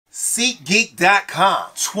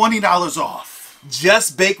SeatGeek.com. $20 off.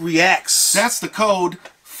 Just Bake Reacts. That's the code.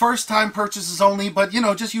 First time purchases only, but you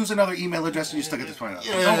know, just use another email address and you still get the $20.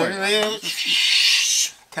 Don't worry.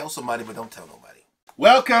 Shh. Tell somebody, but don't tell nobody.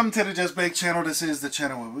 Welcome to the Just Bake channel. This is the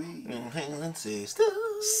channel where we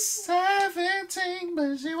 17,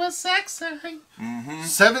 but she was sexy.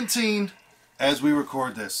 17 as we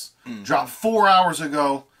record this. Dropped 4 hours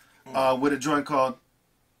ago with a joint called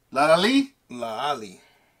LALALI. LALALI.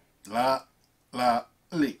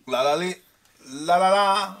 LALALI. LALALI. La la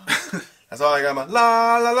la. That's all I got. My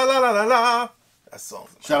la la la la la la la. That's song.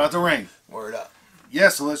 Shout out to Rain. Word up. Yeah,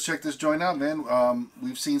 so let's check this joint out, man.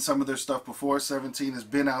 We've seen some of their stuff before. 17 has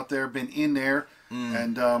been out there, been in there.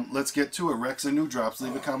 And let's get to it. Rex and new drops.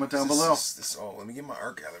 Leave a comment down below. Let me get my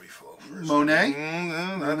art gallery full first. Monet?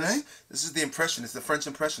 Monet? This is the Impressionist, the French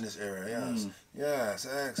Impressionist era. Yes. Yes,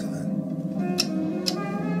 excellent.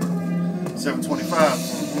 725.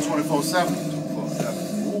 24/7.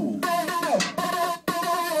 24/7. Ooh.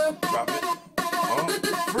 Drop it. Oh,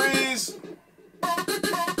 freeze.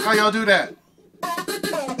 How y'all do that?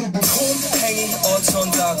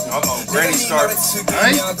 Uh-oh, Granny started.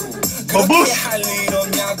 Right? Baboosh!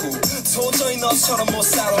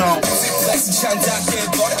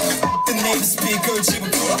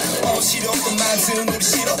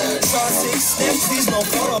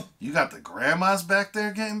 You got the grandmas back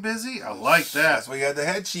there getting busy? I like that. That's why you had the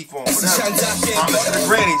head chief on. Homage to the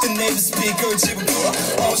grannies.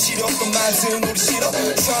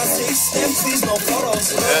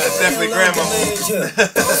 That's definitely grandma.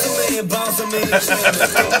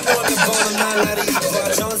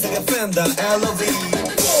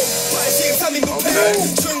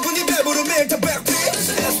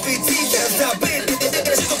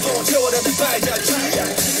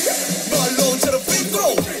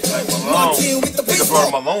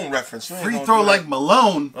 Malone reference. Free throw like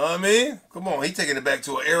Malone. I mean, come on, he taking it back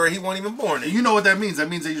to an era he wasn't even born in. You know what that means? That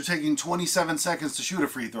means that you're taking 27 seconds to shoot a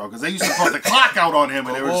free throw because they used to put the clock out on him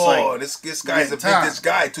and they were just like, this guy's a vintage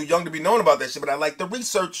guy, too young to be known about that shit, but I like the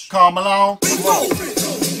research. Carl Malone.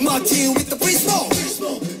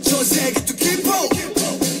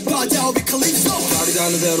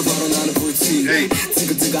 Hey.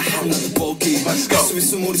 Let's go.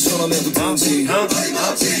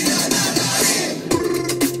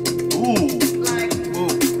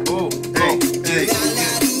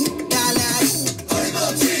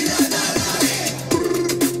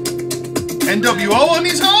 NWO on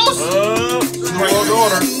these hoes? Strong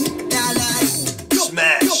order.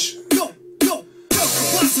 Smash.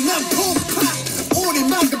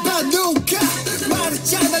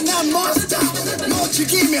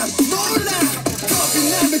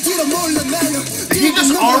 Did he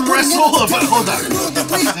just arm wrestle? Hold on.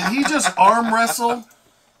 Did he just arm wrestle?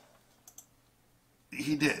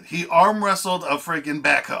 He did. He arm wrestled a freaking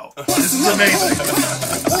backhoe. This is amazing.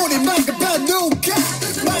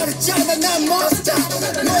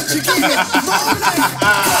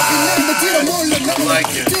 I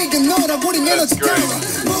like it. That's great.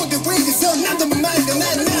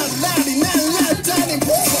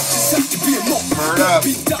 Bird up.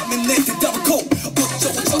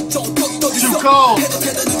 Too cold.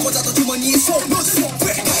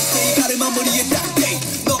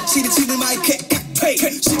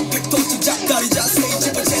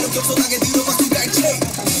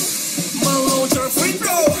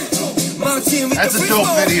 That's a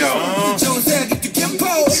dope video.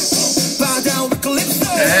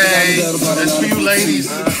 Hey, that's for you ladies.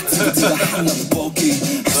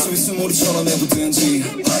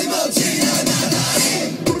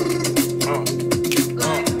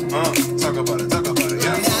 Talk about it,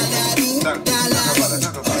 yeah. Talk about it.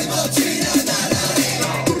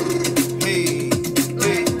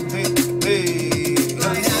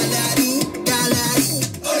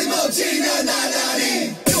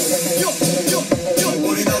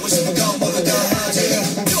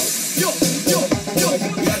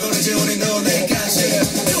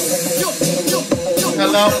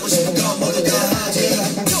 Hello?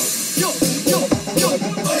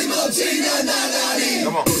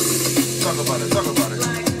 Come on. Talk about it.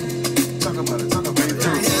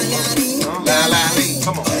 LALALI.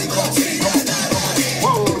 Come on.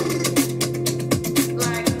 Whoa.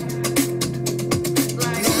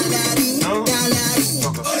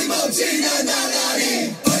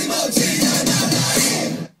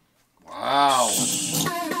 Wow.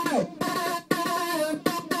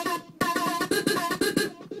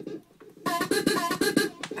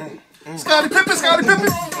 Scottie Pippen.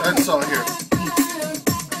 That's all here.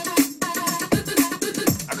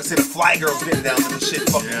 I can see the fly girls getting down to this shit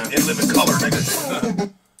fucking in living color, nigga.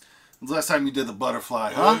 When's the last time you did the butterfly,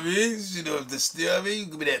 You know what huh? I mean? You know, you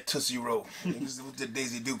give me that Tootsie Roll. With the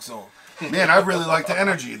Daisy Dukes on. Man, I really like the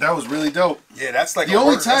energy. That was really dope. Yeah, that's like The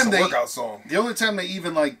only time that's a workout song. The only time they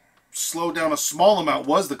even like slowed down a small amount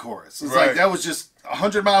was the chorus. It's Right. like that was just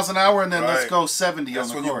 100 miles an hour, and then let's Right. go 70 That's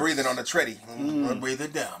on the when chorus. you're breathing on the treadie. Breathe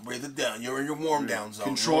it down, breathe it down. You're in your warm down zone.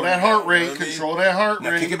 Control that heart rate. Control that heart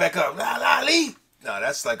Now rate. kick it back up. La la lee. No,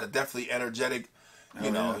 that's like a definitely energetic. You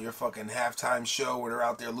know, yeah. your fucking halftime show where they're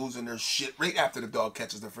out there losing their shit right after the dog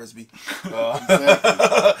catches the frisbee.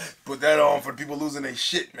 Put that on for people losing their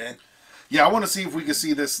shit, man. Yeah, I want to see if we can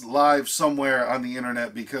see this live somewhere on the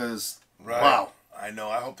internet because wow. I know.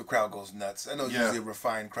 I hope the crowd goes nuts. I know Yeah. usually a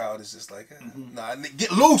refined crowd is just like, nah,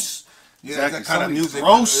 get loose. Yeah, Exactly. that's that kind of Somebody music. throw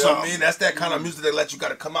You know what I something. mean? That's that kind of music that lets you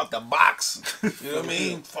gotta come out the box. You know what I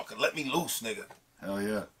mean? Fucking let me loose, nigga. Hell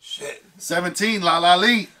yeah. Shit. 17,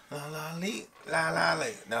 LALALI. La la lee, la la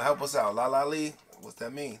lee. Now help us out. La la lee. What's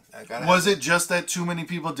that mean? Was it just that too many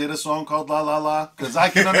people did a song called La La La? Because I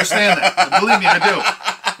can understand that. Believe me, I do.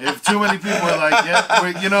 If too many people are like,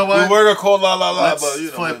 yeah, you know what? We were gonna call La La La, Let's but you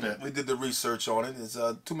know, flip it. we did the research on it. There's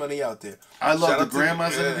too many out there. I love Shout the out to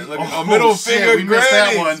grandmas yeah, in the look, oh, a middle shit, finger, we missed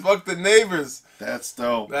that grannies. one. Fuck the neighbors. That's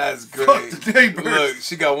dope. That's great. Fuck the neighbors. Look,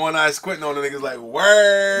 she got one eye squinting on the niggas like,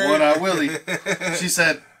 word. One Eye Willie. She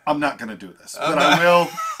said, I'm not going to do this. But I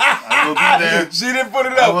will be there. She didn't put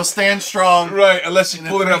it I up. will stand strong. Right, unless she In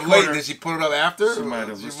pulled it the up late. three-quarter. Did she put it up after? She might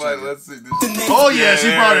have. She Let's might. check Let's see. Oh, yeah, she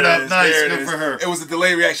brought it up. is, Nice. there it Good is. for her. It was a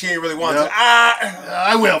delayed reaction. She didn't really want Yep. to. Ah,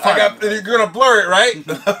 I will. Fine. you're going to blur it, right?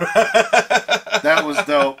 That was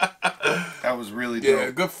dope. That was really dope. Yeah,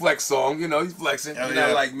 good flex song. You know, he's flexing. Hell You're yeah.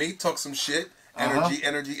 not like me. Talk some shit.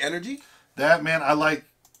 Energy. That, man, I like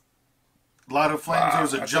a lot of flames. There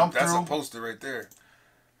was a jump That's through. a poster right there.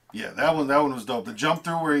 Yeah, that one was dope. The jump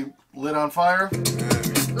through where he lit on fire.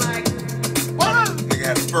 Like, nigga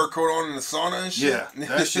had a fur coat on in the sauna and shit. Yeah,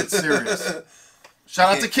 that shit's serious.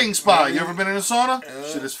 Shout out to King Spa. You ever been in a sauna?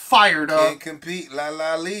 Shit is fired up. Can't compete. La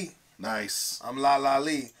la lee. Nice. I'm La La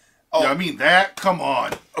Lee. Oh, Yeah, I mean that. Come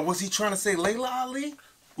on. was he trying to say Layla Ali?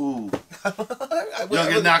 Ooh. You'll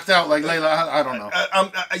get knocked out like Layla. I don't know.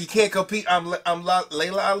 You can't compete. I'm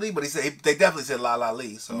Layla Ali, but they definitely said La La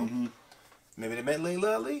Lee. So maybe they meant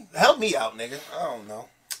Layla Ali. Help me out, nigga. I don't know.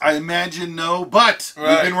 I imagine no, but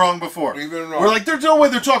we've been wrong before. We've been wrong. We're like, there's no way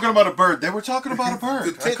they're talking about a bird. They were talking about a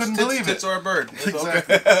bird. I couldn't believe Tits it. are a bird.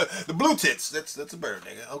 Exactly. Okay. The blue tits. That's a bird,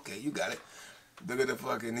 nigga. Okay, you got it. Look at the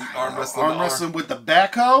fucking arm wrestling. Arm wrestling with the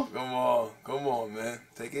backhoe. Come on, man.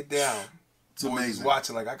 Take it down. It's Boys amazing.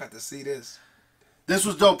 watching like I got to see this. This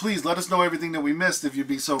was dope. Please let us know everything that we missed if you'd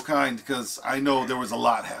be so kind, because I know there was a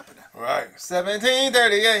lot happening. Right.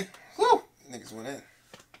 1738. Woo. Niggas went in.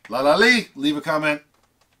 LALALI, leave a comment.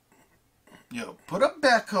 Yo, put a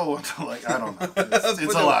backhoe into, like, I don't know.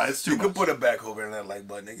 It's a lot. It's too much. You can put it back over in that like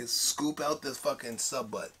button, nigga. Scoop out this fucking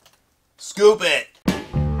sub butt. Scoop it.